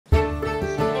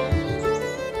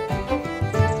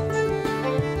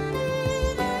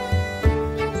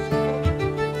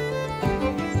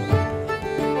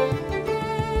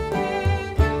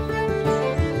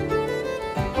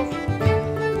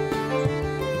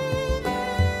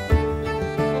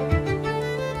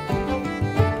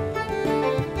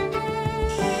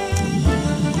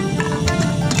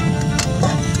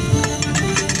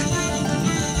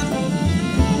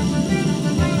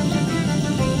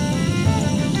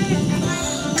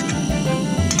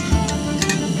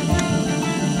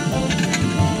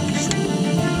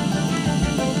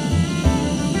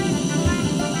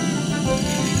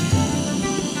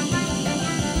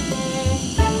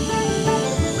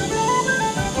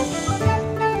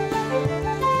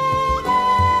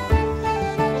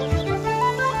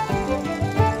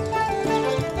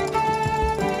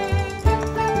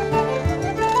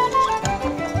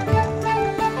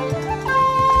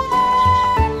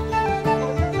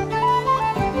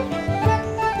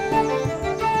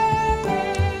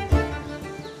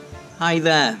Hi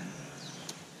there.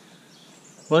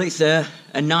 Well, it's a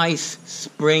nice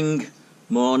spring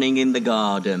morning in the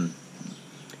garden.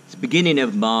 It's the beginning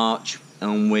of March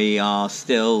and we are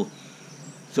still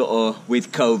sort of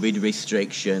with COVID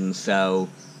restrictions, so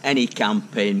any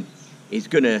camping is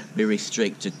going to be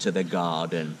restricted to the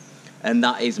garden. And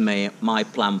that is my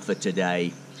plan for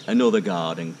today, another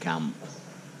garden camp.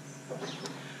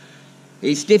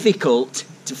 It's difficult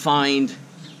to find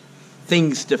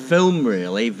things to film,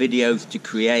 really, videos to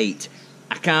create.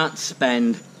 I can't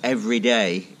spend every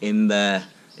day in the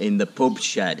pub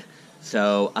shed,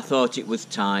 so I thought it was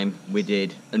time we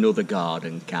did another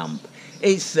garden camp.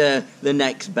 It's the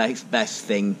next best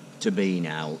thing to being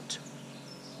out.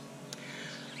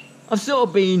 I've sort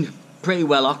of been pretty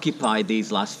well occupied these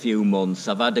last few months.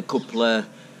 I've had a couple of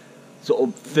sort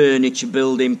of furniture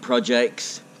building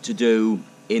projects to do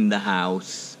in the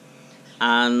house,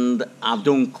 and I've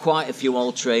done quite a few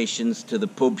alterations to the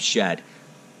pub shed.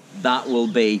 That will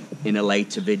be in a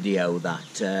later video.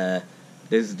 That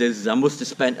I must have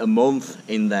spent a month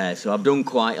in there, so I've done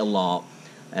quite a lot.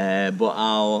 But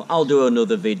I'll do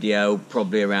another video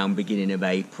probably around beginning of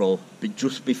April, but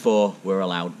just before we're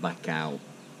allowed back out.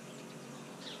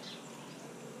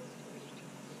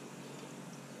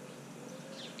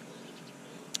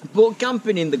 But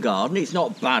camping in the garden, it's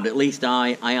not bad. At least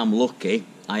I am lucky.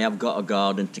 I have got a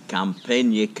garden to camp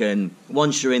in. You can,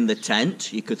 once you're in the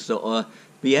tent, you could sort of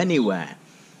be anywhere.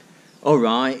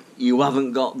 Alright, you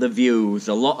haven't got the views.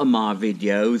 A lot of my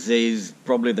videos is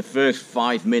probably the first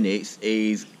 5 minutes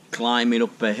is climbing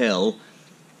up a hill,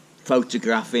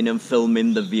 photographing and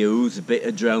filming the views, a bit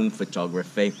of drone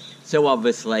photography. So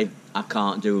obviously I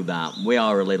can't do that. We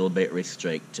are a little bit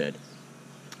restricted.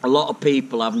 A lot of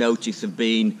people I've noticed have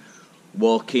been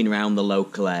walking around the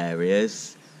local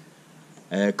areas.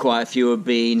 Quite a few have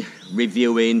been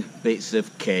reviewing bits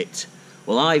of kit.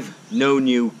 Well, I've no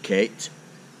new kit.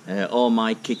 All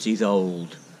my kit is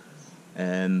old.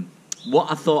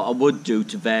 What I thought I would do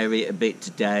to vary it a bit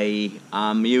today,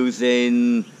 I'm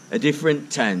using a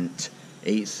different tent.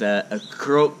 It's a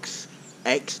Crux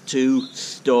X2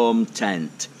 Storm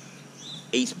tent.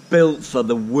 It's built for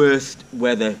the worst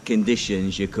weather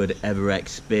conditions you could ever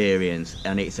experience,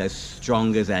 and it's as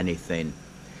strong as anything.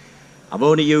 I've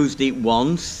only used it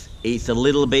once. It's a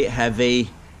little bit heavy.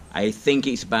 I think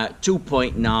it's about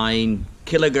 2.9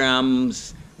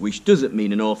 kilograms, which doesn't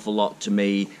mean an awful lot to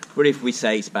me, but if we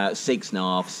say it's about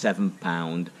 6.5, 7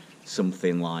 pound,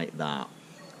 something like that.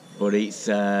 But it's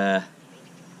I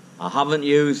haven't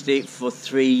used it for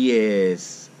 3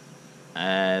 years,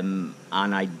 and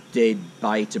I did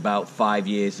buy it about 5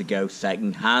 years ago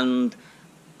second hand.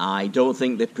 I don't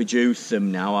think they produce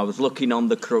them now. I was looking on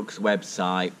the Crux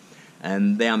website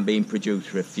and they haven't been produced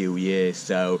for a few years,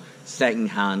 so second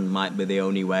hand might be the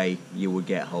only way you would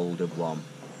get hold of one.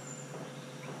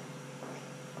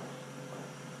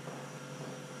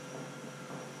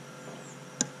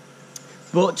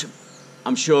 But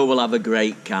I'm sure we'll have a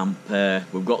great camp.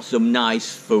 We've got some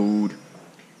nice food,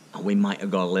 and we might have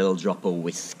got a little drop of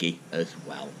whiskey as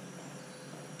well.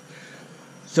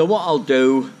 So what I'll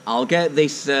do, I'll get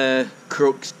this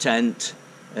Crux tent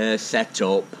set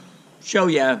up, show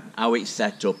you how it's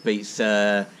set up. It's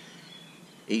a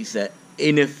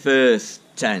inner first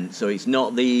tent, so it's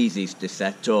not the easiest to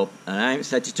set up, and I haven't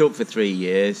set it up for 3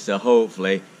 years, so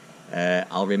hopefully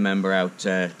I'll remember how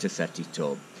to set it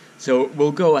up. So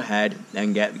we'll go ahead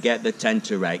and get the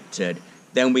tent erected,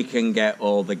 then we can get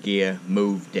all the gear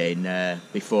moved in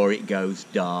before it goes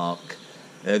dark.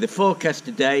 The forecast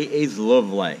today is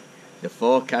lovely. The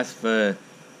forecast for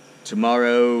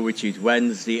tomorrow, which is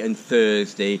Wednesday and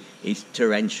Thursday, is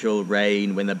torrential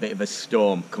rain with a bit of a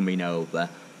storm coming over.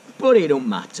 But it don't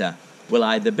matter. We'll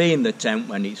either be in the tent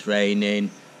when it's raining,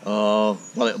 or,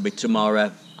 well, it'll be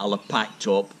tomorrow. I'll have packed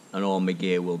up and all my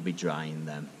gear will be drying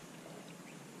then.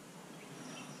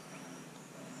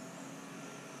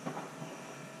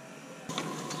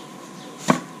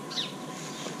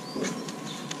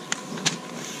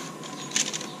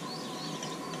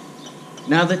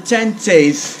 Now the tent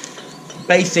is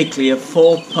basically a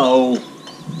 4-pole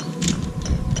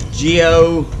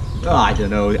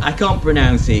I can't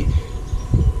pronounce it,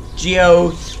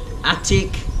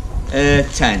 geoatic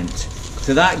tent.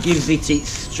 So that gives it its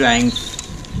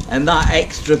strength, and that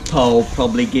extra pole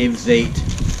probably gives it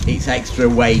its extra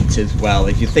weight as well.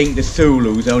 If you think the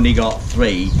Sulu's only got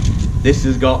 3, this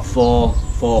has got 4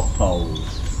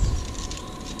 poles.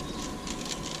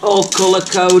 All colour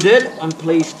coded, I'm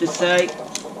pleased to say.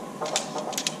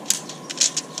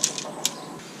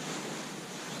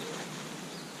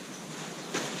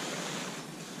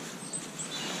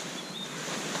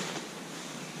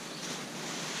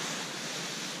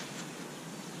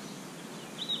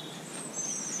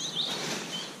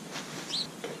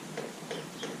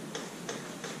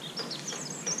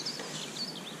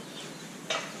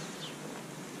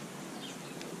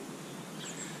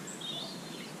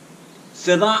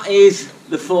 So that is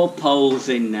the 4 poles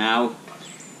in now.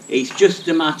 It's just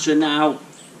a matter now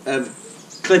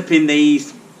of clipping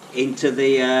these into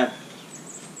the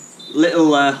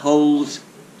little holes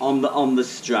on the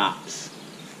straps.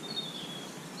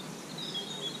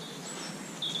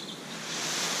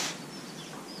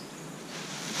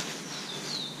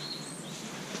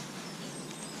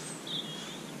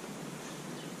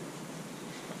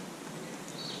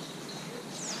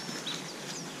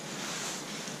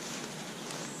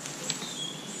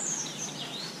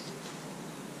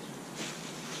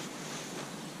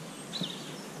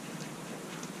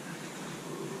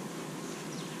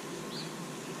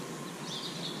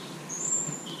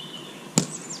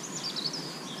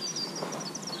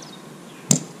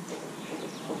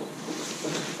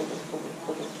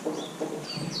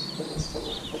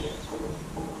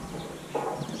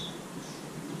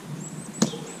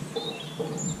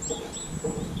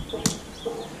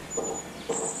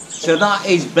 So that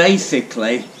is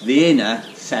basically the inner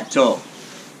set up,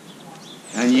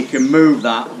 and you can move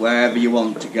that wherever you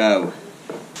want to go.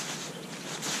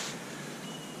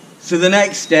 So the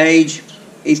next stage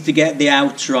is to get the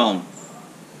outer on.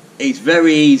 It's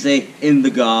very easy in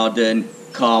the garden,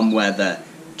 calm weather.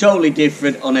 Totally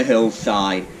different on a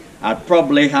hillside. I'd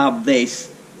probably have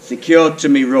this secured to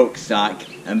my rucksack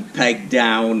and pegged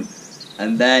down,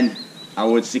 and then I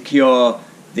would secure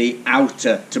the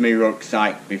outer to my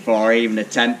rucksack before I even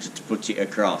attempted to put it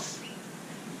across.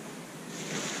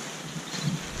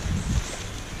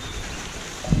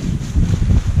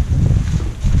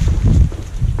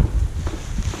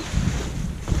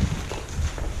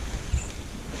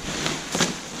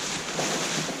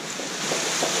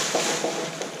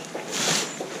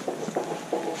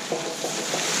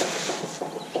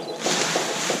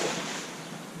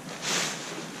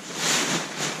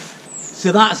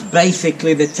 So that's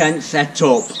basically the tent set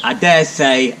up. I dare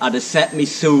say I'd have set my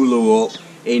Sulu up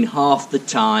in half the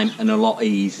time and a lot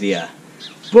easier.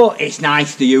 But it's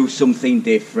nice to use something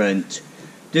different.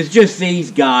 There's just these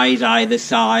guys either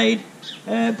side,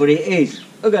 but it is,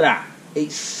 look at that,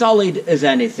 it's solid as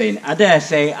anything. I dare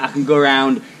say I can go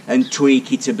around and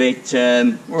tweak it a bit,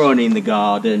 we're only in the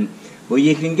garden, but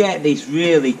you can get this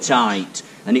really tight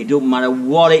and it doesn't matter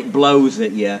what it blows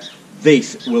at you,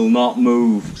 this will not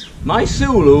move. My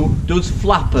Sulu does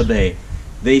flap a bit.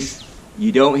 This,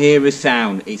 you don't hear a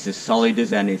sound. It's as solid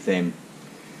as anything.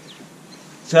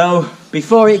 So,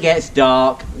 before it gets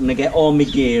dark, I'm going to get all my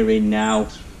gear in now.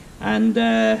 And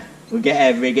we'll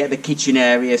get the kitchen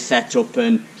area set up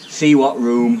and see what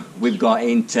room we've got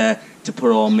in to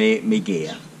put all my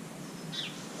gear.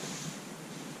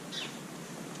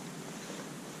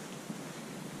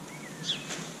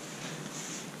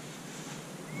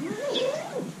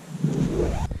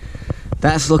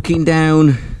 That's looking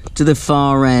down to the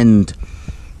far end.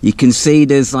 You can see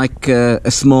there's like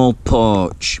a small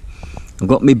porch. I've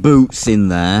got my boots in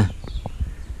there.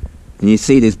 And you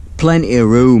see there's plenty of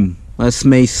room. That's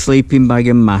me sleeping bag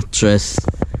and mattress.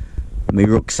 My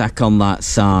rucksack on that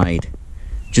side.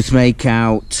 Just make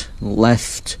out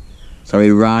right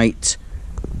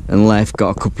and left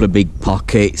got a couple of big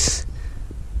pockets.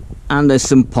 And there's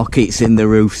some pockets in the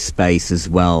roof space as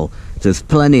well. There's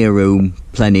plenty of room,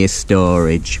 plenty of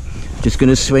storage. Just going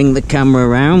to swing the camera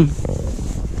around.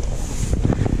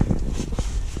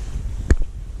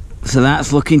 So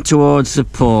that's looking towards the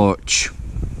porch.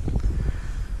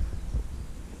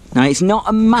 Now it's not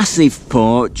a massive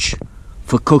porch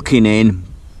for cooking in,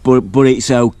 but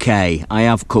it's okay. I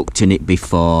have cooked in it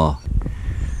before.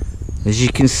 As you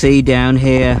can see down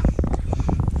here,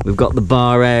 we've got the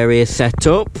bar area set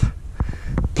up.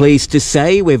 Pleased to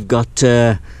say we've got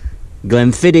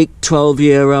Glenfiddich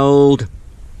 12-year-old,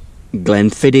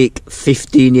 Glenfiddich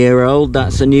 15-year-old,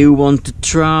 that's a new one to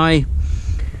try,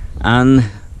 and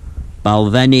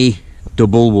Balvenie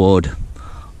Double Wood,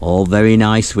 all very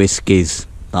nice whiskies.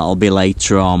 That'll be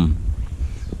later on.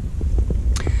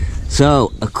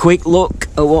 So, a quick look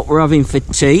at what we're having for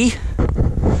tea.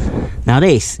 Now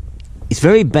this, it's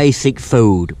very basic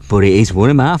food, but it is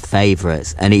one of my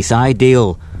favourites, and it's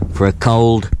ideal for a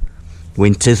cold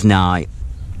winter's night.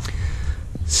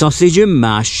 Sausage and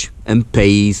mash and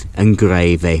peas and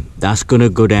gravy. That's going to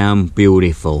go down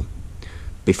beautiful.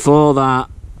 Before that,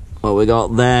 what we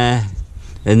got there,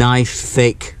 a nice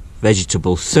thick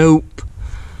vegetable soup.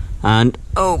 And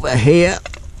over here,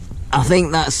 I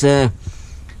think that's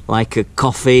like a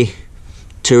coffee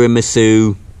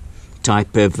tiramisu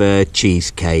type of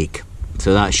cheesecake.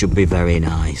 So that should be very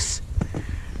nice.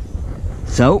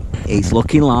 So, it's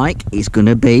looking like it's going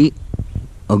to be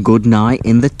a good night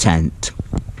in the tent.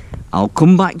 I'll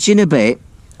come back to you in a bit.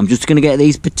 I'm just going to get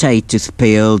these potatoes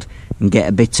peeled and get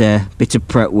a bit of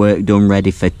prep work done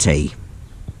ready for tea.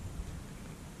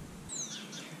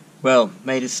 Well,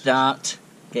 made a start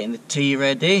getting the tea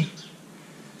ready.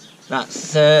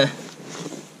 That's the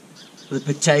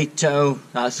potato,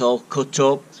 that's all cut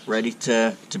up, ready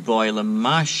to boil and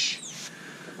mash.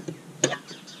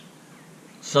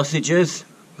 Sausages,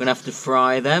 I'm going to have to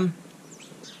fry them.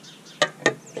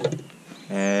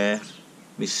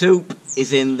 My soup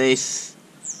is in this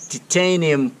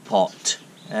titanium pot.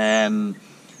 I'm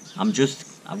going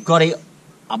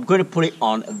to put it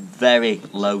on a very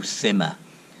low simmer.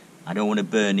 I don't want to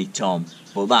burn it on,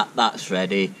 but that's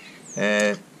ready.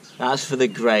 That's for the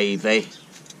gravy,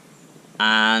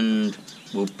 and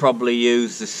we'll probably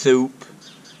use the soup,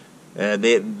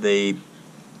 the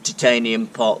titanium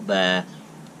pot there,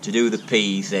 to do the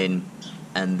peas in,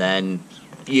 and then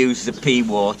use the pea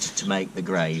water to make the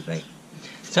gravy.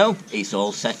 So it's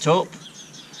all set up.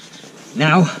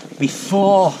 Now,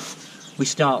 before we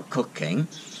start cooking,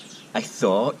 I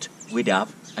thought we'd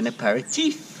have an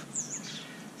aperitif.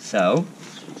 So,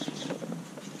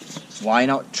 why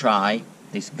not try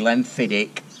this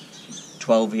Glenfiddich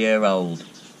 12-year-old?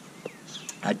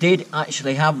 I did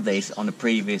actually have this on a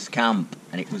previous camp,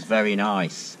 and it was very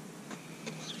nice.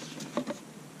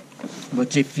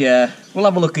 But we'll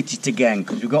have a look at it again,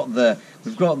 because we've got the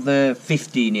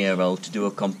 15-year-old to do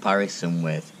a comparison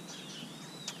with.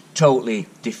 Totally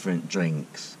different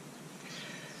drinks.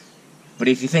 But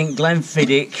if you think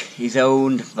Glenfiddich is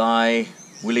owned by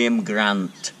William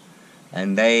Grant,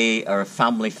 and they are a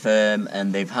family firm,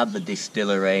 and they've had the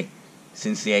distillery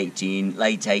since the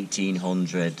late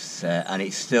 1800s, and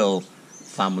it's still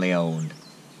family owned.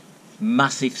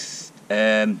 Massive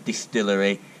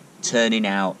distillery, turning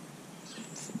out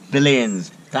billions,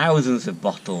 thousands of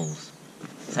bottles.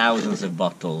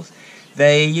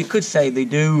 You could say they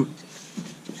do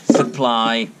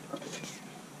supply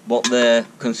what the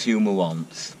consumer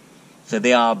wants, so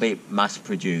they are a bit mass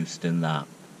produced and that.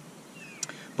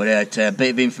 But a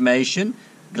bit of information: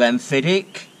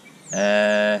 Glenfiddich,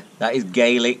 that is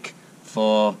Gaelic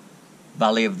for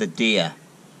Valley of the Deer,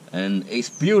 and it's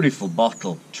a beautiful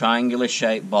bottle, triangular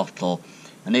shaped bottle,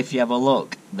 and if you have a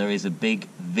look, there is a big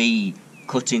V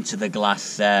cut into the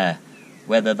glass there,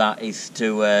 whether that is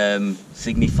to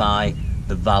signify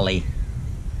the valley.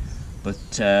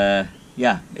 But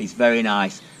yeah, it's very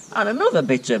nice. And another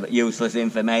bit of useless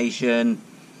information: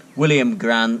 William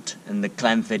Grant and the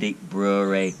Glenfiddich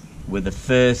Brewery were the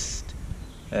first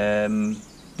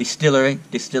distillery,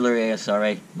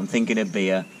 I'm thinking of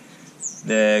beer.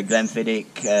 The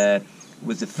Glenfiddich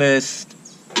was the first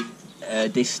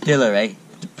distillery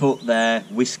to put their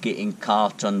whisky in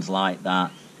cartons like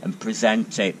that and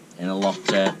present it in a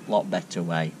lot better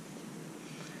way.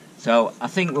 So I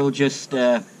think we'll just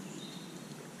have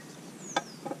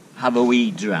a wee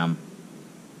dram.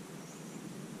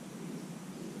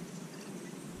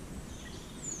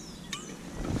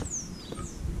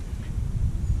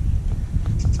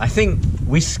 I think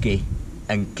whisky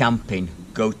and camping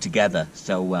go together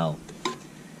so well.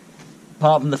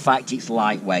 Apart from the fact it's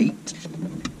lightweight,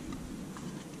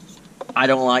 I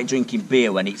don't like drinking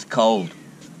beer when it's cold.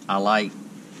 I like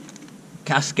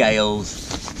cask ales,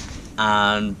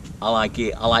 and I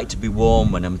like to be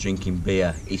warm when I'm drinking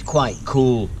beer. It's quite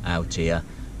cool out here,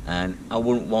 and I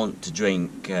wouldn't want to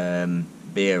drink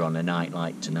beer on a night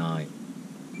like tonight.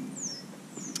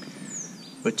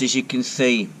 But as you can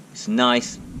see, it's a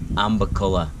nice amber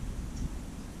colour.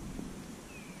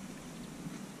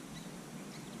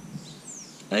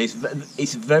 And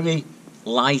it's very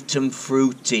light and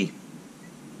fruity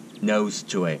nose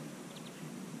to it.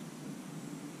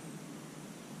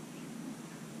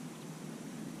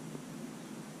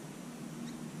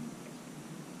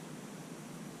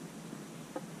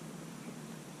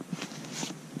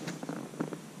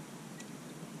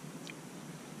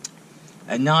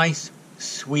 A nice,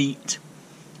 sweet,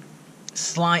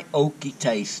 slight oaky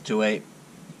taste to it,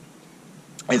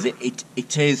 as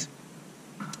it is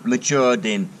matured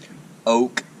in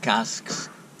oak casks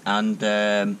and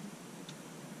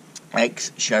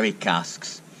ex-sherry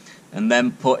casks, and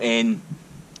then put in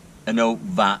an oak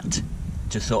vat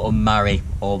to sort of marry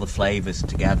all the flavours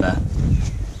together.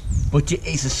 But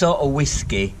it's a sort of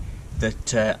whisky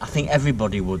that I think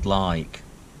everybody would like.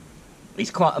 It's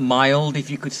quite a mild, if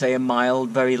you could say a mild,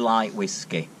 very light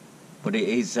whisky. But it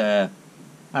is, I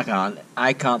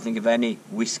can't think of any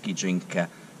whisky drinker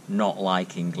not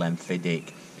liking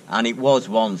Glenfiddich. And it was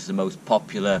once the most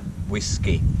popular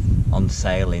whisky on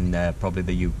sale in probably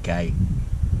the UK.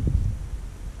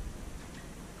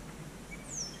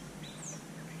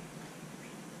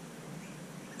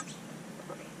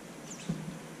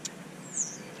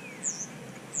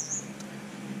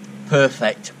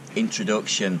 perfect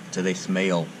introduction to this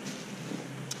meal.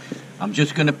 I'm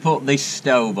just going to put this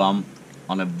stove on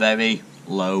a very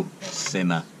low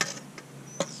simmer.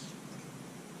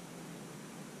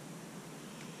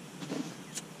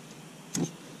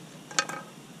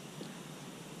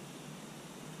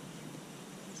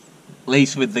 At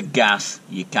least with the gas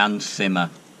you can simmer.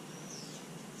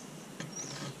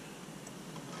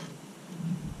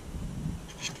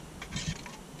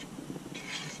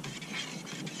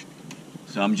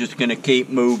 So I'm just going to keep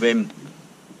moving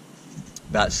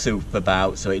that soup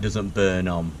about so it doesn't burn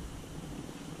on.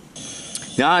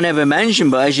 Now, I never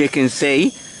mentioned, but as you can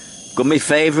see, got my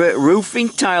favourite roofing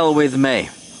tile with me.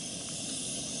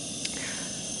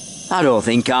 I don't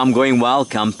think I'm going wild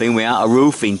camping without a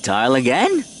roofing tile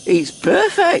again. It's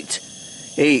perfect.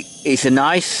 It's a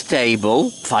nice, stable,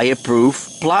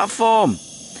 fireproof platform.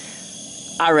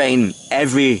 I reckon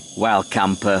every wild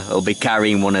camper will be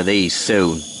carrying one of these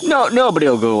soon. Nobody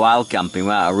will go wild camping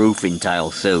without a roofing tile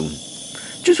soon.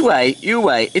 Just wait, you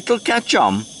wait, it'll catch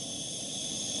on.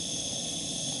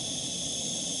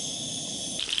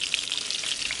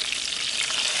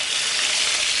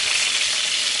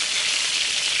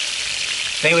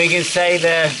 I think we can say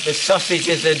the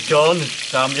sausages are done,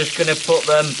 so I'm just going to put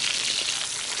them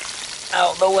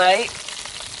out the way.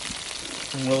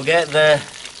 And we'll get the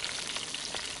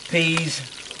peas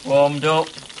warmed up.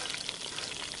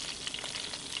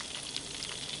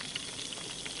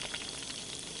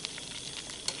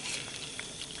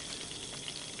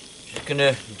 Just going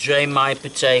to drain my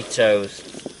potatoes.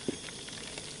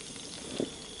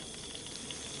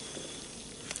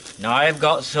 Now I've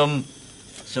got some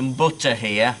butter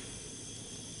here.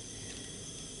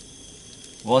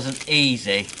 Wasn't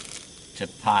easy to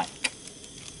pack.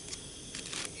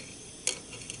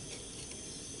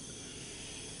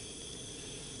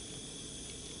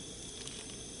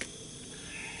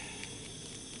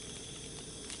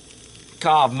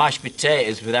 Can't have mashed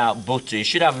potatoes without butter. You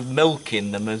should have milk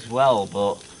in them as well,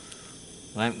 but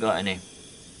I haven't got any.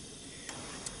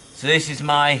 So this is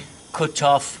my cut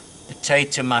off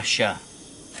potato masher.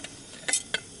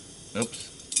 Oops.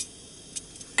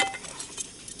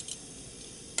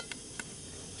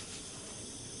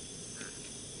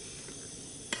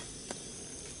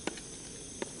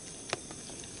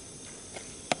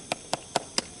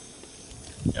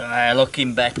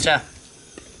 Looking better.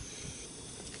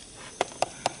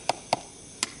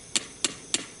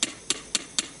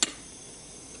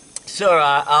 It's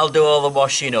alright, I'll do all the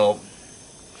washing up.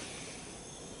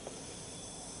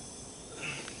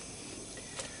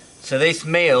 So this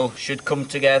meal should come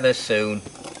together soon.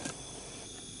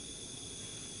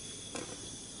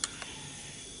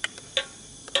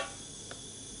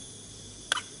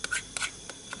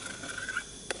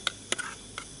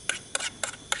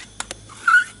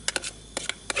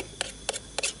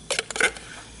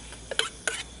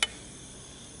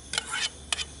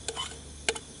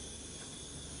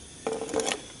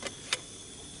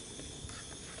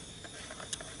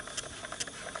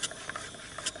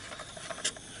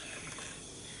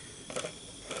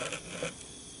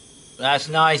 That's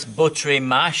nice buttery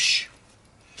mash.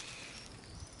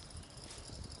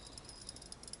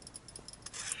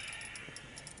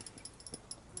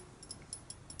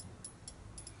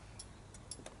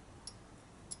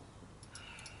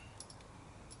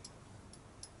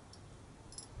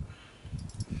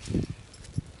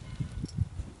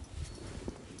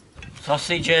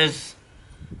 Sausages.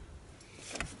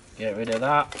 Get rid of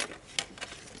that.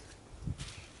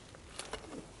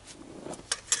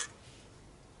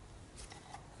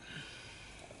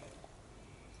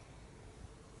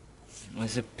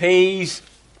 There's the peas.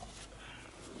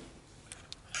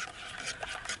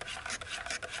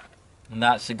 And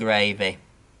that's the gravy.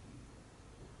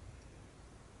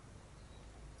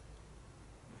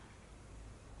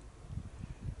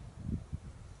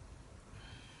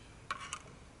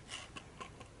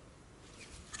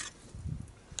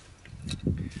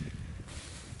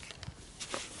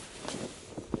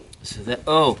 So that,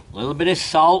 oh, a little bit of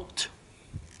salt.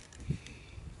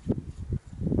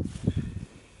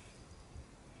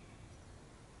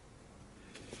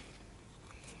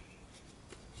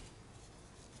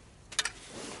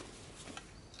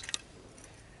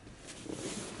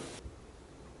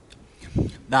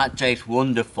 That tastes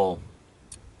wonderful.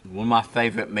 One of my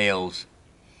favourite meals.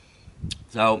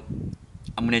 So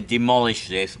I'm going to demolish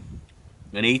this.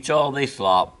 I'm going to eat all this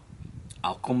lot.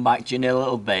 I'll come back to you in a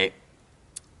little bit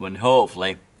when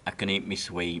hopefully I can eat me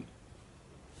sweet.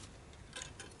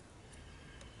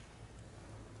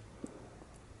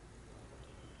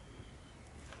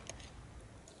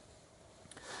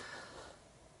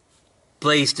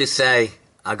 Pleased to say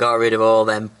I got rid of all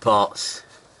them pots.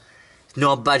 It's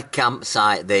not a bad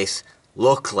campsite, this.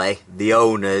 Luckily, the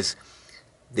owners,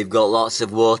 they've got lots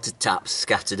of water taps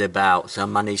scattered about, so I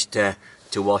managed to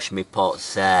wash my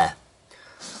pots there.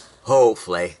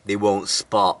 Hopefully, they won't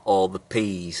spot all the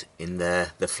peas in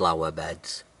the flower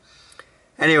beds.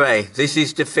 Anyway, this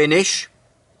is the finish.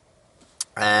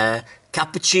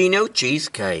 Cappuccino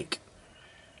cheesecake.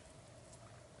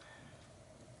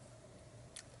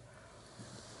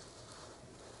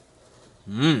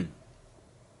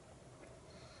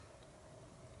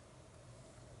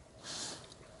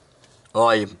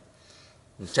 Oh, you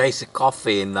can taste the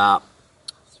coffee in that.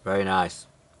 It's very nice.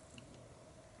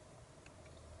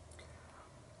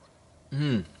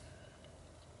 I'm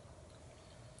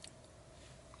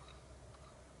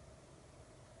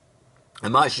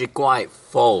actually quite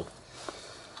full.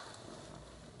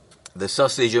 The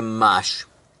sausage and mash,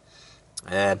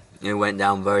 it went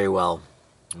down very well.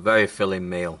 Very filling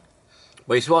meal.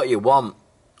 But it's what you want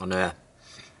on a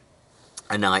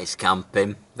night's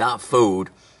camping. That food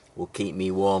will keep me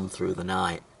warm through the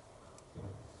night.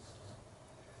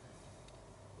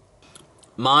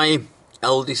 My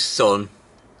eldest son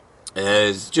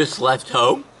has just left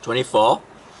home, 24.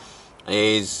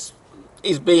 He's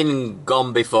been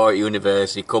gone before at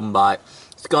university, come back.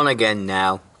 He's gone again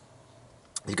now.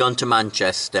 He's gone to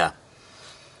Manchester.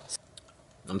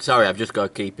 I'm sorry, I've just got to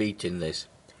keep eating this.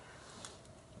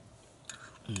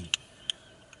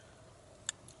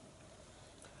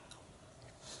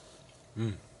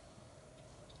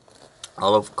 I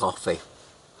love coffee.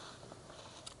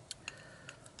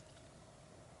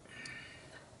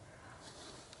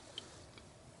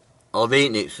 I've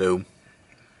eaten it soon.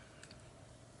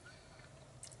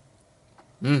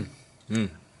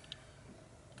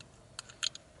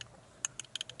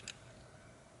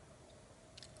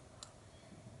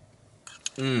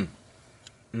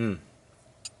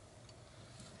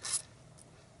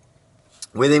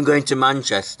 With him going to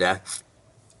Manchester,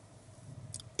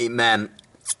 it meant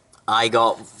I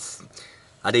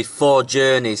did 4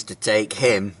 journeys to take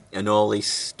him and all his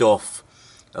stuff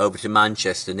over to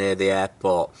Manchester near the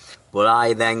airport. But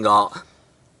I then got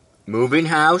moving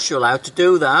house, you're allowed to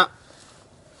do that.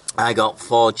 I got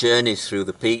 4 journeys through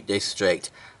the Peak District.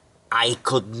 I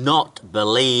could not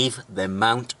believe the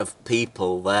amount of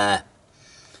people there.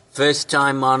 First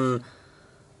time on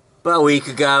about a week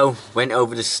ago, went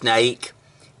over the Snake.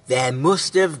 There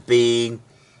must have been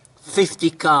 50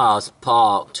 cars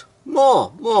parked.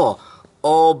 More.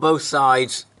 All both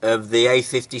sides of the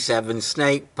A57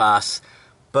 Snake Pass,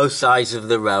 both sides of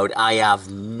the road. I have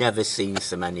never seen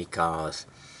so many cars.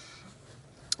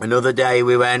 Another day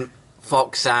we went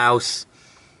Fox House,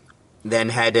 then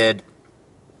headed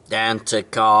down to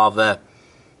Carver,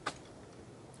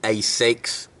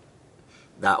 A6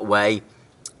 that way,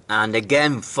 and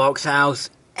again Fox House.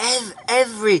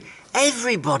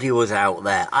 Everybody was out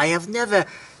there. I have never,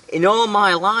 in all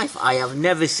my life, I have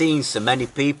never seen so many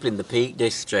people in the Peak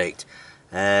District.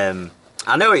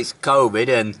 I know it's COVID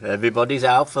and everybody's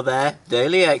out for their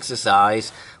daily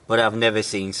exercise, but I've never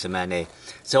seen so many.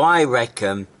 So I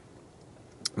reckon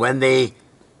when they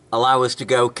allow us to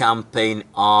go camping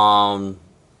on,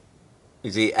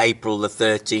 is it April the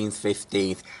 13th,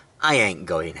 15th, I ain't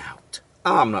going out.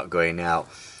 I'm not going out.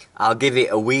 I'll give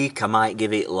it a week, I might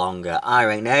give it longer. I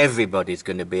reckon everybody's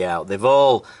going to be out. They've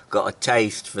all got a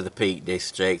taste for the Peak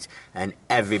District and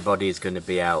everybody's going to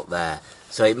be out there.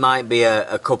 So it might be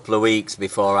a couple of weeks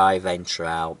before I venture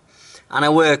out. And I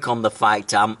work on the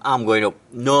fact I'm going up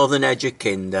northern edge of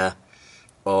Kinder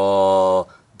or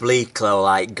Bleaklow,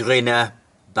 like Grinner,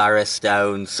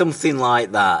 Barrowstone, something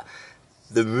like that.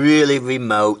 The really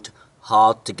remote,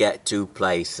 hard to get to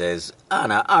places.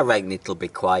 And I reckon it'll be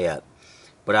quiet.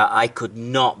 But I could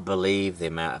not believe the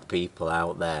amount of people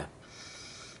out there.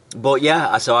 But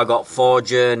yeah, so I got 4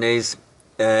 journeys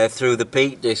through the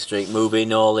Peak District,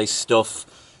 moving all this stuff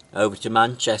over to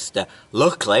Manchester.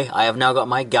 Luckily, I have now got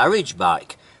my garage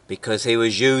back, because he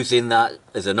was using that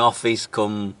as an office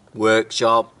come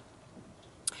workshop.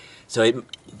 So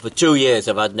for 2 years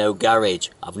I've had no garage.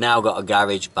 I've now got a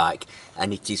garage back,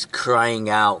 and it is crying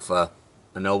out for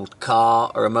an old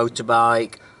car or a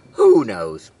motorbike. Who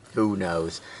knows? Who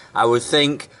knows? I would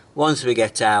think once we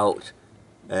get out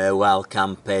wild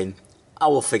camping, I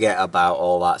will forget about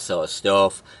all that sort of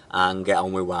stuff and get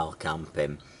on with wild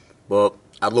camping. But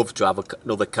I'd love to have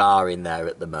another car in there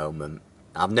at the moment.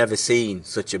 I've never seen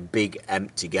such a big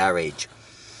empty garage.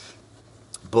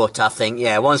 But I think,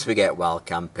 yeah, once we get wild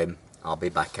camping, I'll be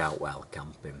back out wild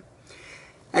camping.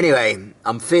 Anyway,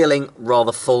 I'm feeling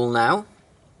rather full now.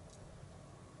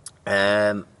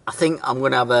 I think I'm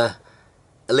going to have a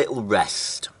little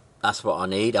rest. That's what I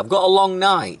need. I've got a long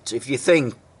night. If you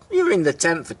think you're in the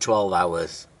tent for 12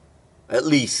 hours, at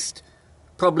least,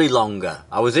 probably longer.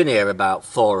 I was in here about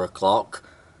 4 o'clock.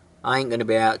 I ain't going to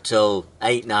be out till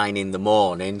 8, 9 in the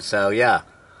morning, so yeah,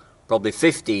 probably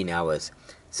 15 hours.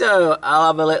 So I'll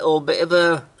have a little bit of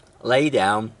a lay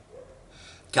down,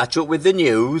 catch up with the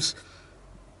news,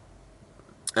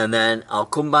 and then I'll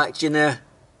come back to you in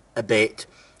a bit,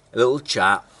 a little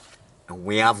chat, and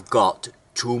we have got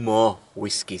 2 more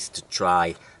whiskies to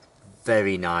try.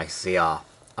 Very nice they are.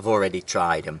 I've already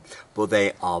tried them, but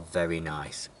they are very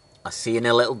nice. I'll see you in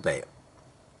a little bit.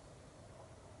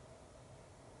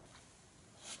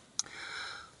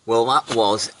 Well, that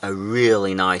was a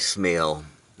really nice meal.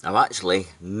 I've actually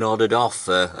nodded off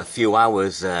for a few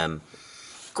hours.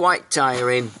 Quite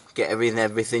tiring, get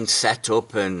everything set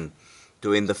up and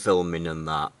doing the filming and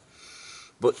that.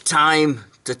 But time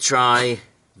to try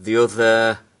the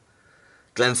other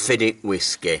Glenfiddich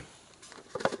whiskey.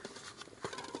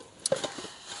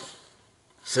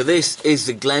 So this is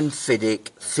the Glenfiddich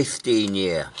 15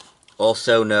 year,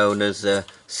 also known as the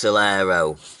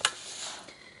Solero.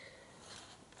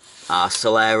 Our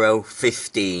Solero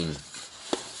 15.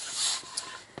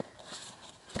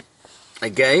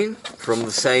 Again, from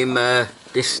the same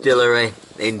distillery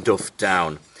in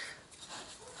Dufftown.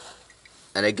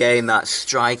 And again, that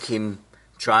striking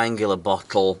triangular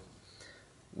bottle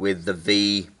with the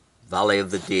V, Valley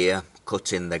of the Deer,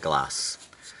 cut in the glass.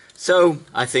 So,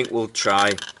 I think we'll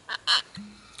try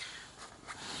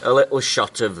a little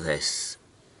shot of this.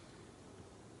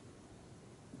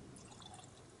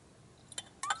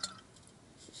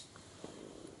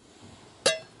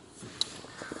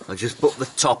 I'll just put the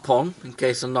top on in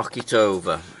case I knock it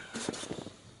over.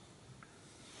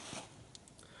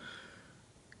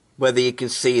 Whether you can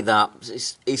see that,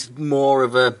 it's more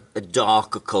of a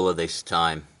darker colour this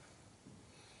time.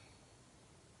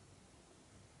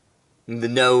 And the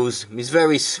nose is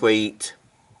very sweet,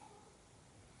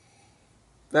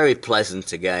 very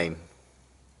pleasant again.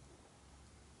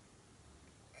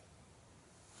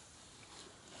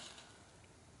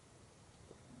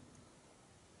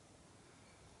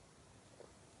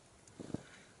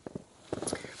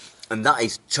 And that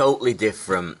is totally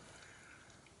different.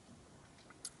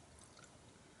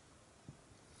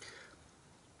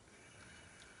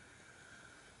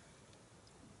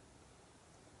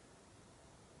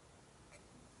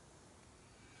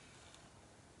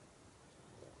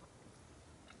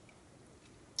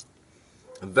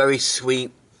 A very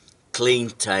sweet, clean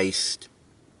taste,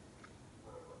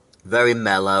 very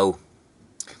mellow,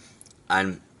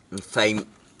 and faint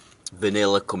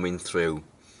vanilla coming through.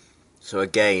 So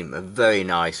again, a very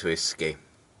nice whiskey.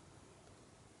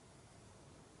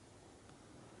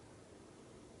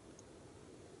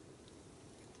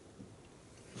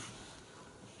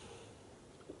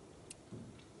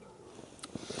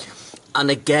 And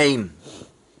again,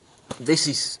 this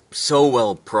is so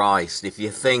well priced. If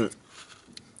you think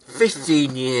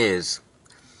 15 years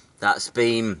that's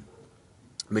been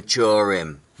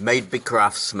maturing, made by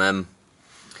craftsmen,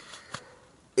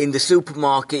 in the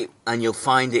supermarket, and you'll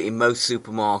find it in most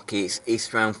supermarkets,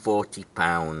 it's around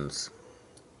 £40.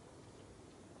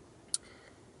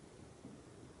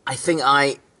 I think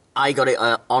I got it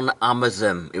on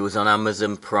Amazon. It was on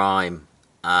Amazon Prime,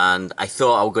 and I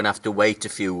thought I was going to have to wait a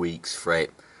few weeks for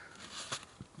it.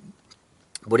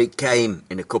 But it came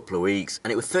in a couple of weeks,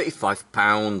 and it was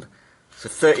 £35. So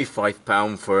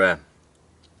 £35 for a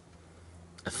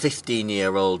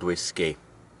 15-year-old whiskey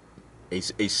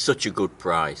is such a good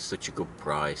price, such a good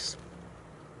price.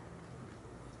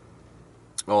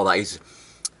 Oh, that is,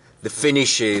 the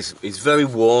finish is very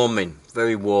warming,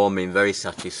 very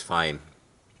satisfying.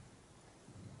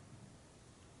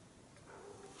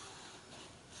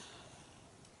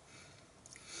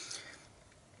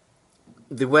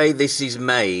 The way this is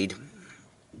made,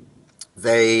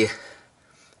 they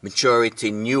mature it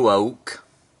in new oak,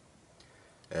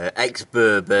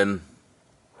 ex-bourbon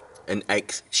and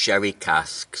ex-sherry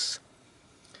casks.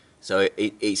 So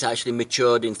it's actually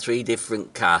matured in 3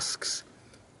 different casks,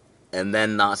 and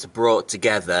then that's brought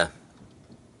together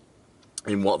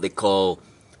in what they call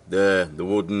the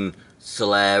wooden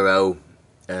Solero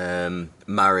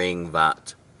marrying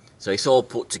vat. So it's all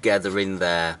put together in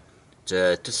there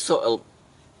to sort of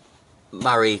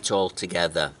marry it all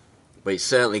together, but it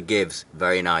certainly gives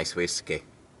very nice whiskey.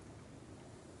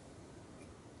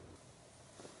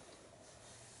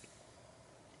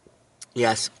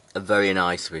 Yes, a very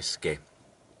nice whiskey.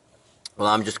 Well,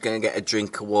 I'm just going to get a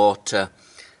drink of water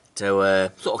to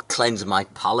sort of cleanse my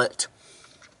palate,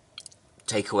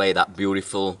 take away that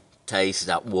beautiful taste,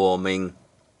 that warming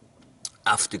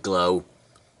afterglow.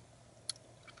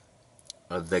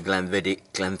 of the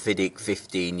Glenfiddich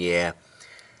 15 year,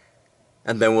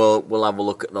 and then we'll have a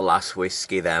look at the last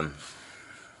whiskey then.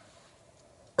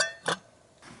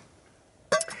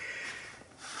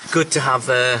 Good to have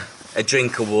a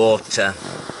drink of water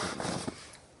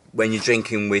when you're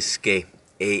drinking whiskey.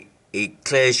 It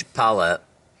clears your palate,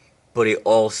 but it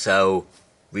also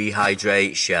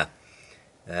rehydrates you.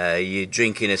 You're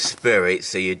drinking a spirit,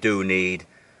 so you do need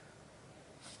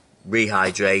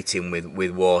rehydrating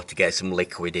with water to get some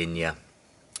liquid in you.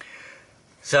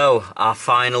 So our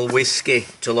final whiskey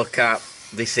to look at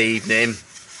this evening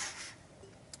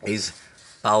is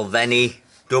Balvenie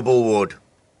Double Wood.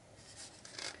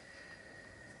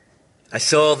 I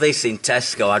saw this in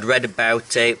Tesco. I'd read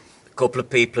about it, a couple of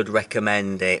people had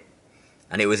recommended it,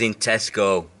 and it was in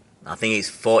Tesco. I think it's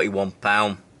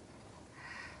 £41.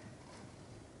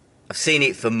 I've seen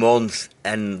it for months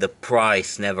and the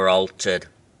price never altered,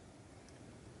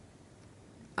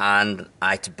 and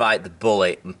I had to bite the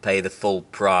bullet and pay the full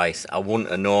price. I wouldn't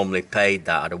have normally paid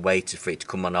that. I'd have waited for it to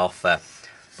come on offer,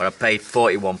 but I paid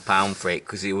 £41 for it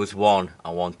because it was one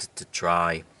I wanted to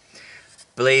try.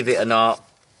 Believe it or not,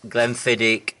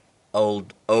 Glenfiddich,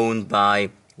 owned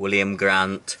by William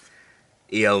Grant,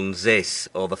 he owns this,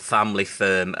 or the family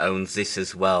firm owns this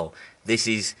as well. This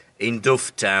is in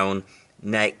Dufftown,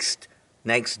 next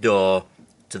door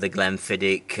to the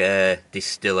Glenfiddich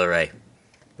distillery.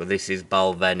 But this is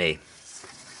Balvenie.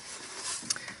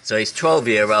 So it's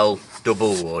 12-year-old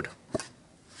double wood.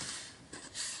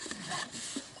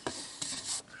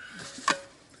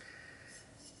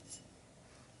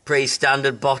 Pretty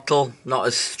standard bottle, not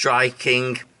as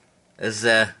striking as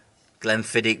the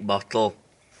Glenfiddich bottle.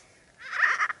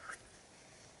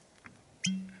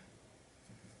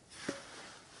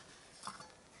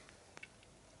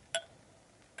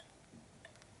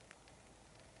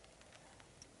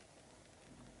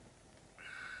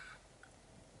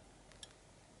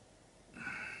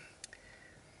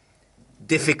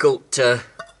 Difficult to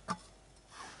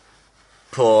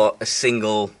pour a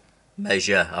single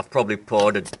measure. I've probably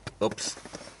poured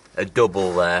a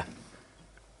double there.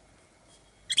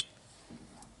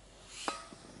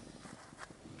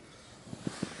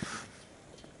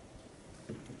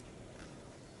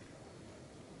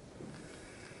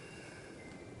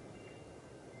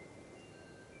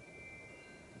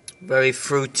 Very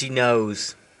fruity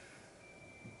nose.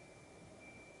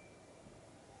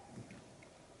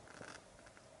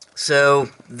 So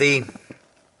the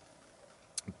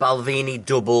Balvenie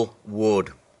Double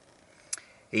Wood,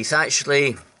 it's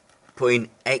actually put in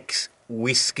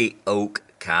ex-whiskey oak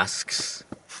casks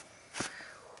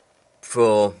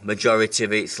for majority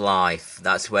of its life.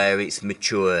 That's where it's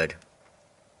matured.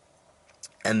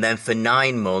 And then for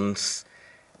 9 months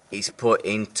it's put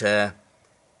into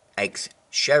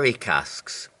ex-sherry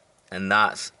casks, and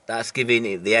that's giving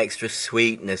it the extra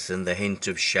sweetness and the hint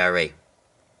of sherry.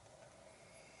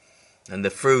 And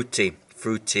the fruity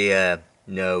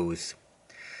nose.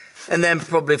 And then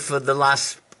probably for the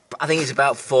last, I think it's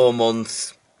about 4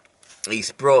 months,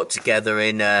 it's brought together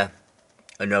in an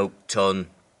oak tun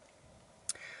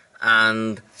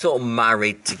and sort of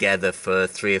married together for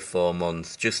 3 or 4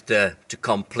 months just to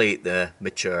complete the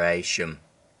maturation.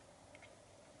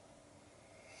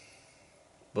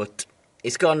 But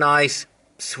it's got a nice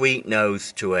sweet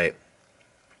nose to it.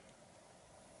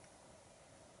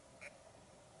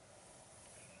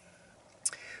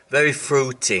 Very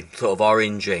fruity, sort of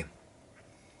orangey,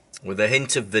 with a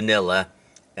hint of vanilla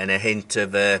and a hint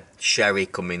of sherry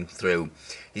coming through.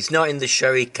 It's not in the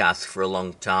sherry cask for a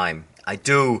long time. I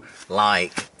do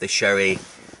like the sherry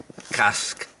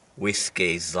cask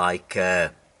whiskies, like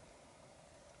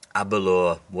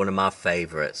Aberlour, one of my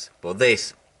favourites. But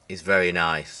this is very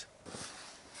nice.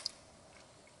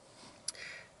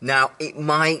 Now, it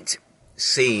might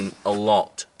seem a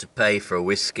lot to pay for a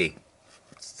whiskey.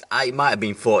 It might have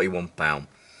been £41.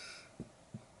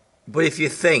 But if you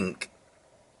think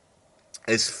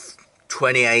there's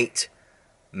 28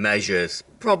 measures,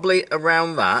 probably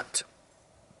around that.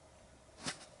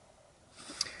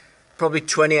 Probably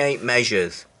 28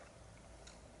 measures.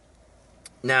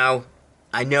 Now,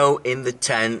 I know in the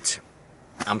tent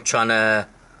I'm trying to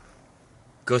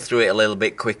go through it a little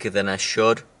bit quicker than I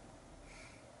should.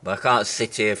 But I can't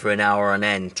sit here for an hour on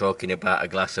end talking about a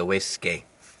glass of whiskey.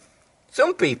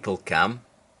 Some people can.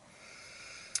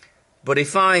 But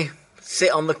if I sit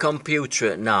on the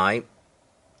computer at night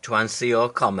to answer your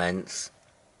comments,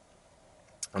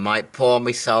 I might pour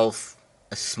myself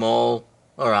a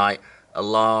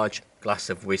large glass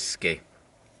of whiskey.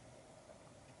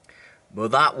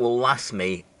 But that will last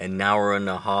me an hour and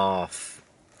a half.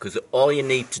 Because all you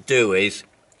need to do is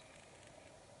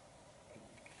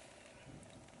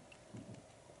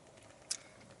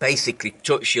basically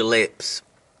touch your lips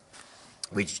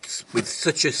with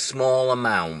such a small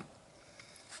amount.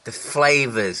 The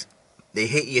flavours, they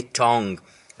hit your tongue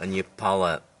and your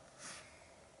palate,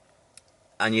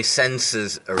 and your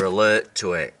senses are alert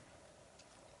to it.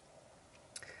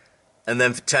 And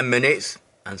then for 10 minutes,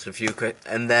 answer a few questions,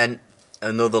 and then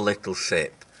another little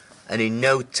sip. And in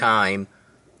no time,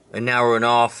 an hour and a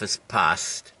half has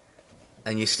passed,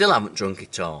 and you still haven't drunk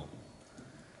it all.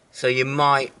 So you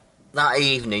might, that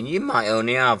evening, you might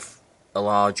only have a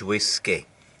large whiskey,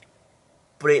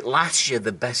 but it lasts you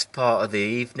the best part of the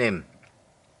evening.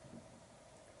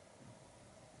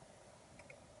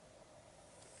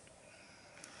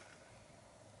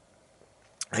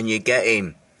 And you're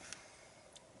getting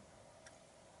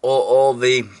all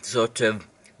the sort of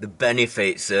the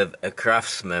benefits of a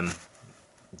craftsman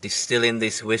distilling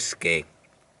this whiskey,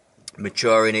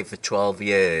 maturing it for 12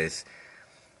 years,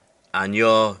 and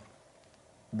your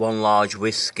one large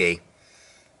whiskey,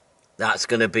 that's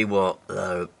going to be what,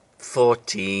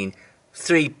 £3.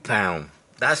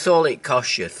 That's all it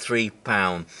costs you,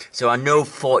 £3. So I know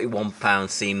 £41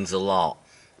 seems a lot,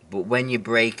 but when you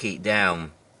break it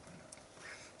down,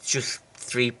 it's just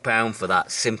 £3 for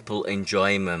that simple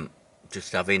enjoyment,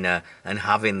 just having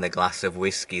the glass of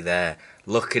whiskey there,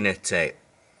 looking at it,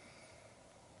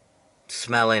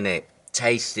 smelling it,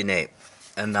 tasting it,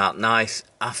 and that nice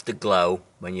afterglow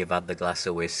when you've had the glass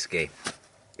of whiskey.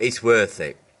 It's worth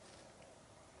it.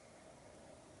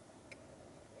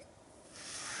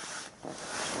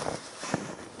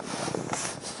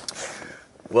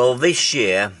 Well, this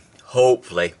year,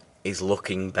 hopefully, is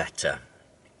looking better.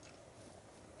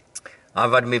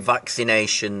 I've had my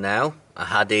vaccination now. I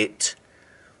had it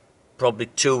probably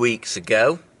 2 weeks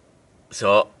ago.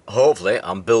 So hopefully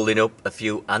I'm building up a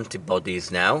few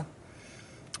antibodies now.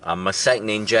 And my second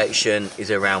injection is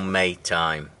around May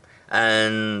time.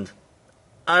 And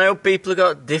I know people have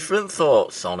got different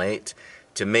thoughts on it.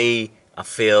 To me, I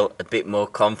feel a bit more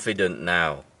confident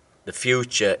now. The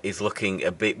future is looking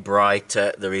a bit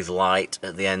brighter. There is light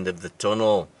at the end of the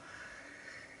tunnel.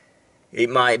 It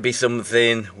might be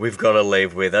something we've got to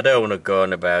live with. I don't want to go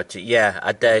on about it. Yeah,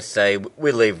 I dare say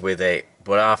we live with it.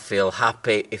 But I feel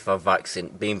happy if I've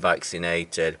been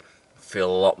vaccinated. Feel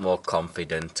a lot more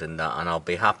confident in that. And I'll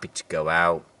be happy to go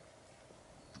out.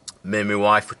 Me and my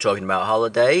wife were talking about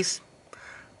holidays.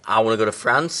 I want to go to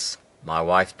France. My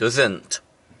wife doesn't.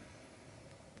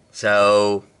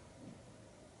 So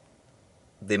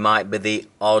there might be the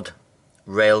odd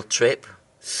rail trip.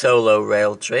 Solo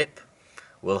rail trip.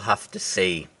 We'll have to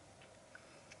see.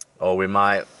 Or we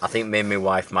might, I think me and my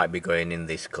wife might be going in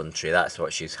this country. That's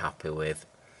what she's happy with.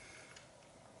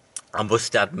 I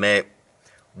must admit,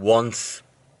 once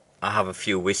I have a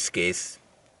few whiskies,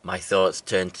 my thoughts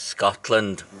turn to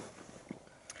Scotland.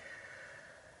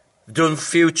 I've done a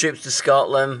few trips to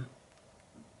Scotland.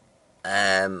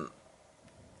 Been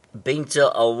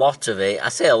to a lot of it. I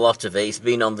say a lot of it. It's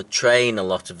been on the train a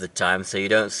lot of the time, so you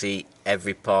don't see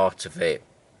every part of it.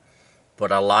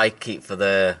 But I like it for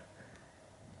the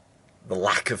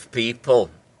lack of people.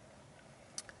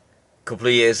 A couple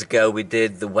of years ago we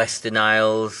did the Western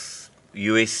Isles,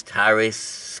 Uist, Harris,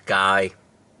 Skye.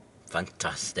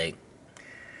 Fantastic.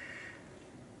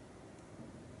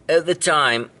 At the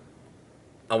time,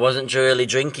 I wasn't really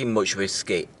drinking much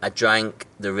whiskey. I drank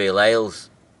the real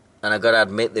ales, and I got to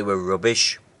admit they were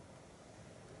rubbish.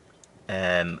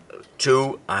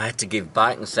 Two, I had to give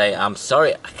back and say, I'm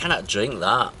sorry, I cannot drink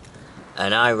that.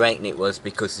 And I reckon it was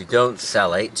because they don't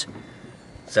sell it.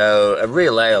 So a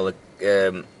real ale,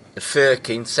 a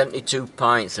firkin, 72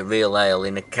 pints of real ale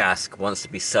in a cask wants to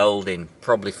be sold in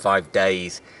probably 5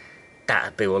 days.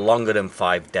 That'd be longer than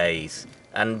 5 days.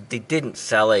 And they didn't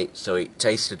sell it, so it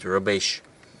tasted rubbish.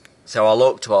 So I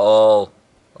looked what all,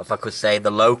 if I could say, the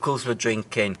locals were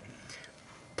drinking.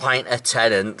 Pint of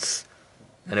Tennent's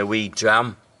and a wee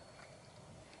dram.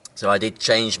 So I did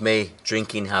change my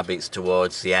drinking habits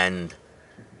towards the end.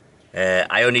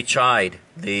 I only tried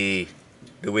the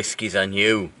whiskies I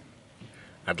knew.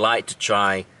 I'd like to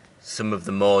try some of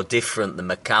the more different, the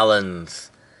Macallans.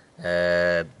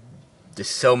 There's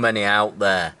so many out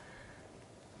there.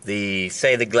 The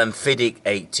Glenfiddich,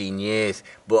 18 years.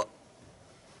 But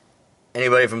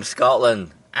anybody from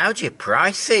Scotland, how do you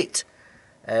price it?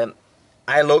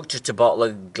 I looked at a bottle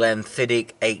of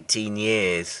Glenfiddich, 18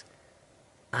 years,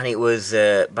 and it was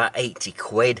about 80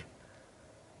 quid.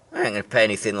 I ain't going to pay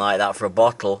anything like that for a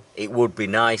bottle. It would be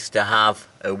nice to have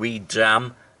a wee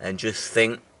dram and just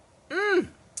think,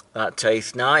 that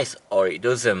tastes nice, or it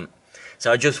doesn't.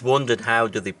 So I just wondered, how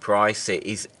do they price it?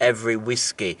 Is every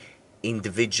whiskey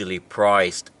individually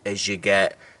priced as you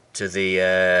get to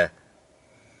the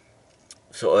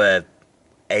sort of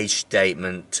age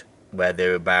statement where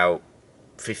they're about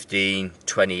 15,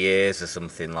 20 years or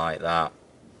something like that.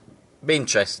 Be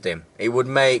interesting. It would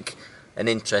make an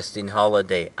interesting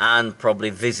holiday, and probably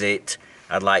visit.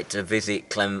 I'd like to visit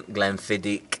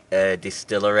Glenfiddich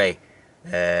distillery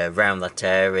around that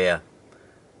area,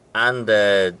 and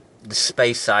the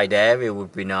Speyside area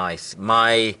would be nice.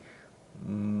 My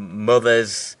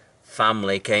mother's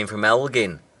family came from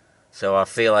Elgin, so I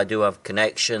feel I do have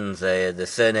connections. The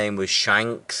surname was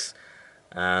Shanks,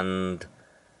 and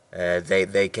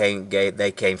they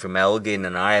came from Elgin,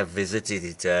 and I have visited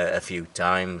it a few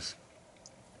times.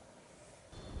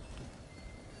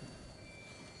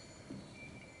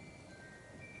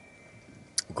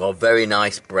 Got a very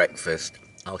nice breakfast.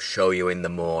 I'll show you in the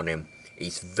morning.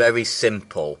 It's very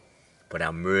simple, but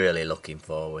I'm really looking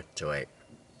forward to it.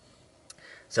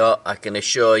 So I can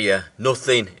assure you,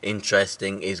 nothing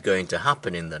interesting is going to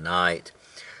happen in the night.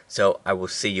 So I will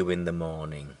see you in the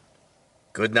morning.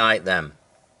 Good night then.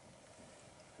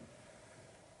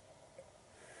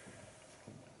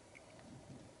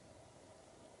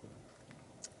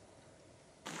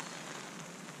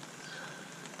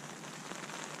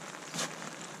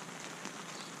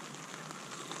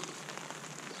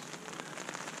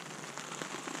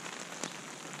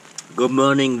 Good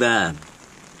morning there.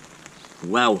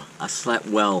 Wow, I slept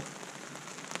well.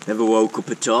 Never woke up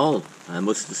at all. I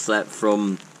must have slept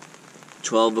from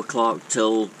 12 o'clock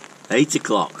till 8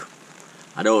 o'clock.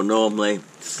 I don't normally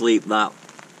sleep that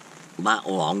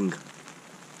long.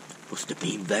 Must have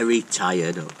been very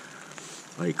tired,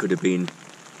 or it could have been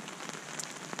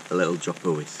a little drop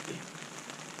of whiskey.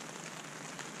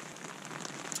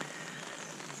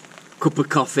 Cup of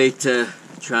coffee to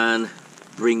try and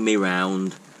bring me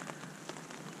round,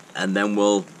 and then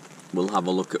we'll have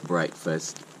a look at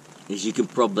breakfast. As you can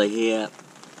probably hear,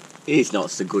 it's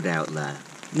not so good out there.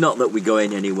 Not that we're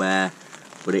going anywhere,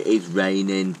 but it is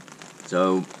raining,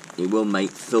 so it will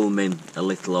make filming a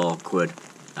little awkward.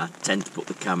 I tend to put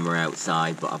the camera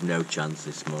outside, but I've no chance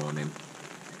this morning.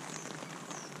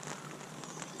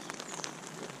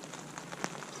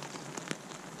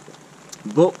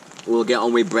 But we'll get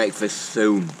on with breakfast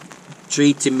soon.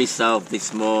 Treating myself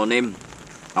this morning.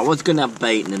 I was going to have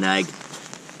bacon and egg.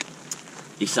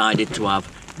 Decided to have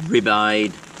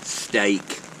ribeye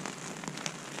steak.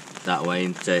 That way,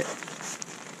 isn't it?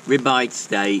 Ribeye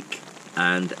steak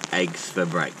and eggs for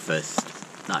breakfast.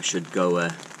 That should go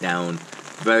down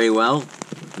very well.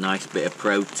 Nice bit of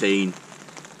protein.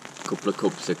 Couple of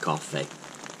cups of coffee.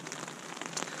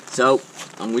 So,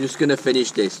 I'm just going to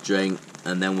finish this drink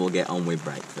and then we'll get on with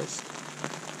breakfast.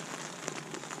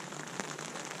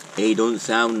 It doesn't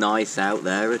sound nice out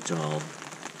there at all.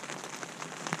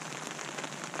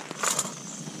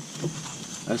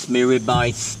 That's my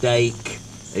ribeye steak.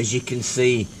 As you can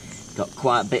see, got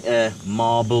quite a bit of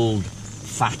marbled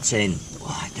fat in.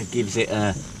 Oh, that gives it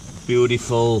a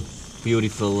beautiful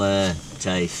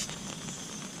taste.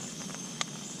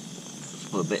 Let's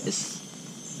put a bit of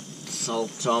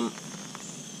salt on.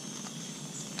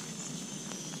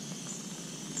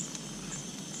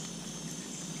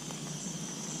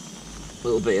 A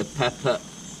little bit of pepper.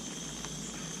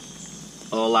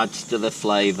 All adds to the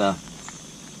flavour.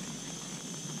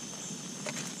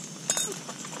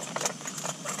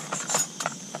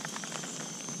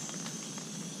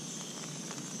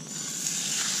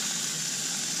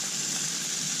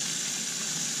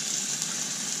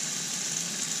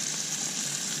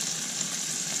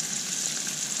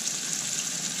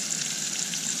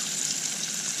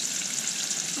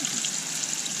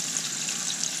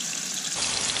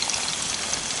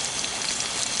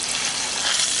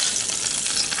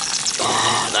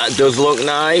 That does look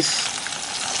nice.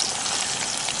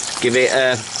 Give it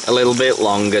a little bit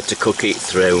longer to cook it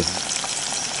through.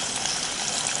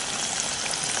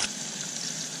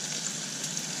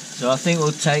 So I think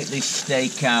we'll take this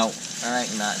steak out. I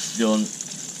reckon that's done.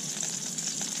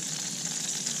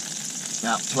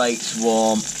 That plate's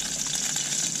warm.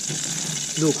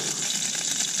 Look.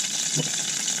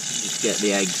 Just get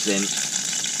the eggs in.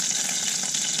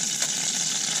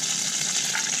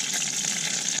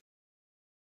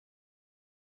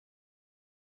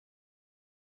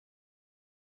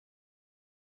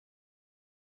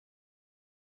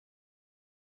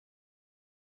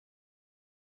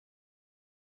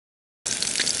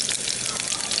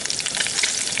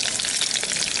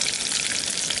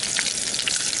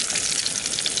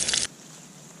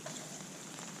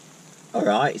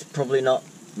 Alright, it's probably not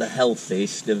the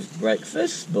healthiest of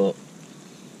breakfast, but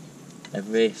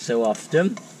every so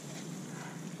often.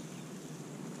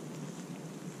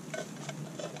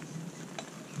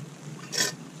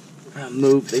 I'll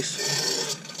move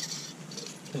this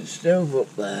The stove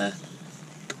up there.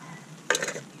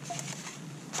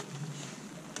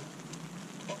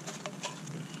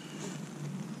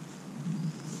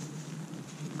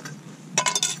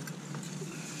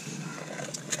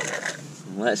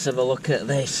 Let's have a look at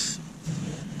this.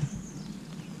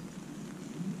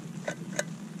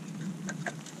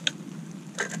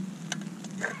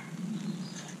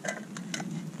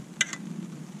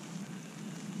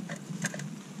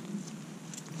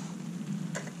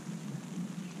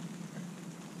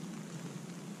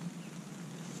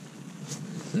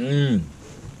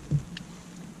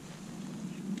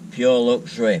 Pure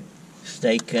luxury.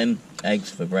 Steak and eggs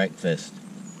for breakfast.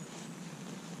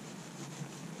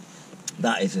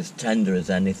 That is as tender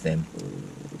as anything.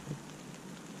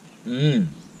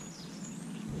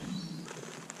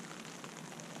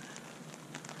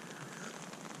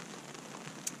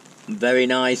 Very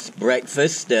nice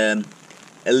breakfast. A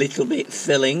little bit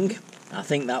filling. I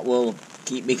think that will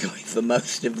keep me going for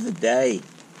most of the day.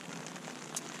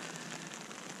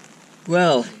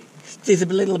 Well, it is a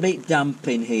little bit damp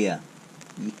in here.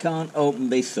 You can't open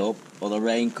this up or the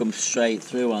rain comes straight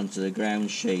through onto the ground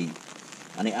sheet.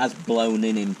 And it has blown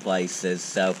in places,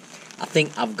 so I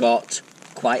think I've got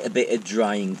quite a bit of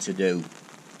drying to do.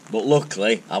 But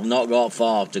luckily, I've not got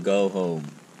far to go home.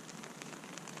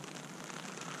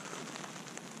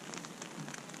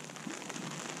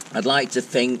 I'd like to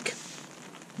think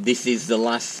this is the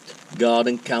last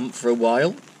garden camp for a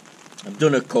while. I've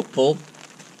done a couple.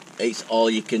 It's all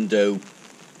you can do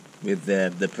with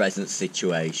the present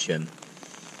situation.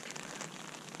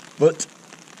 But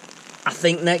I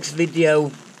think next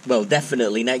video, well,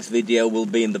 definitely next video will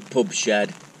be in the pub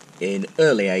shed in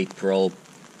early April,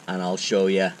 and I'll show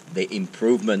you the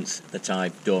improvements that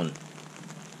I've done.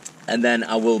 And then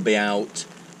I will be out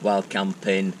wild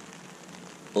camping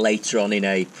later on in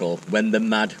April. When the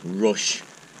mad rush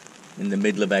in the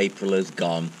middle of April has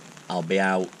gone, I'll be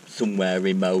out somewhere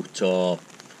remote or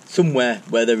somewhere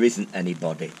where there isn't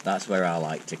anybody. That's where I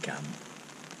like to camp.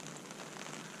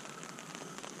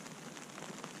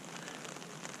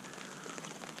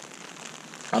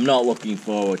 I'm not looking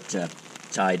forward to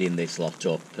tidying this lot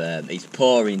up. It's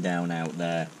pouring down out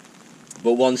there.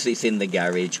 But once it's in the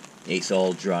garage, it's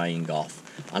all drying off.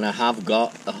 And I have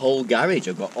got a whole garage.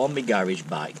 I've got all my garage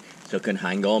back, so I can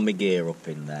hang all my gear up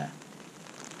in there.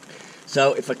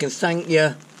 So if I can thank you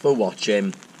for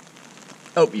watching,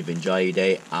 hope you've enjoyed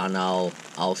it, and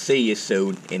I'll see you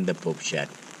soon in the pub shed.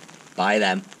 Bye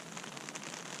then.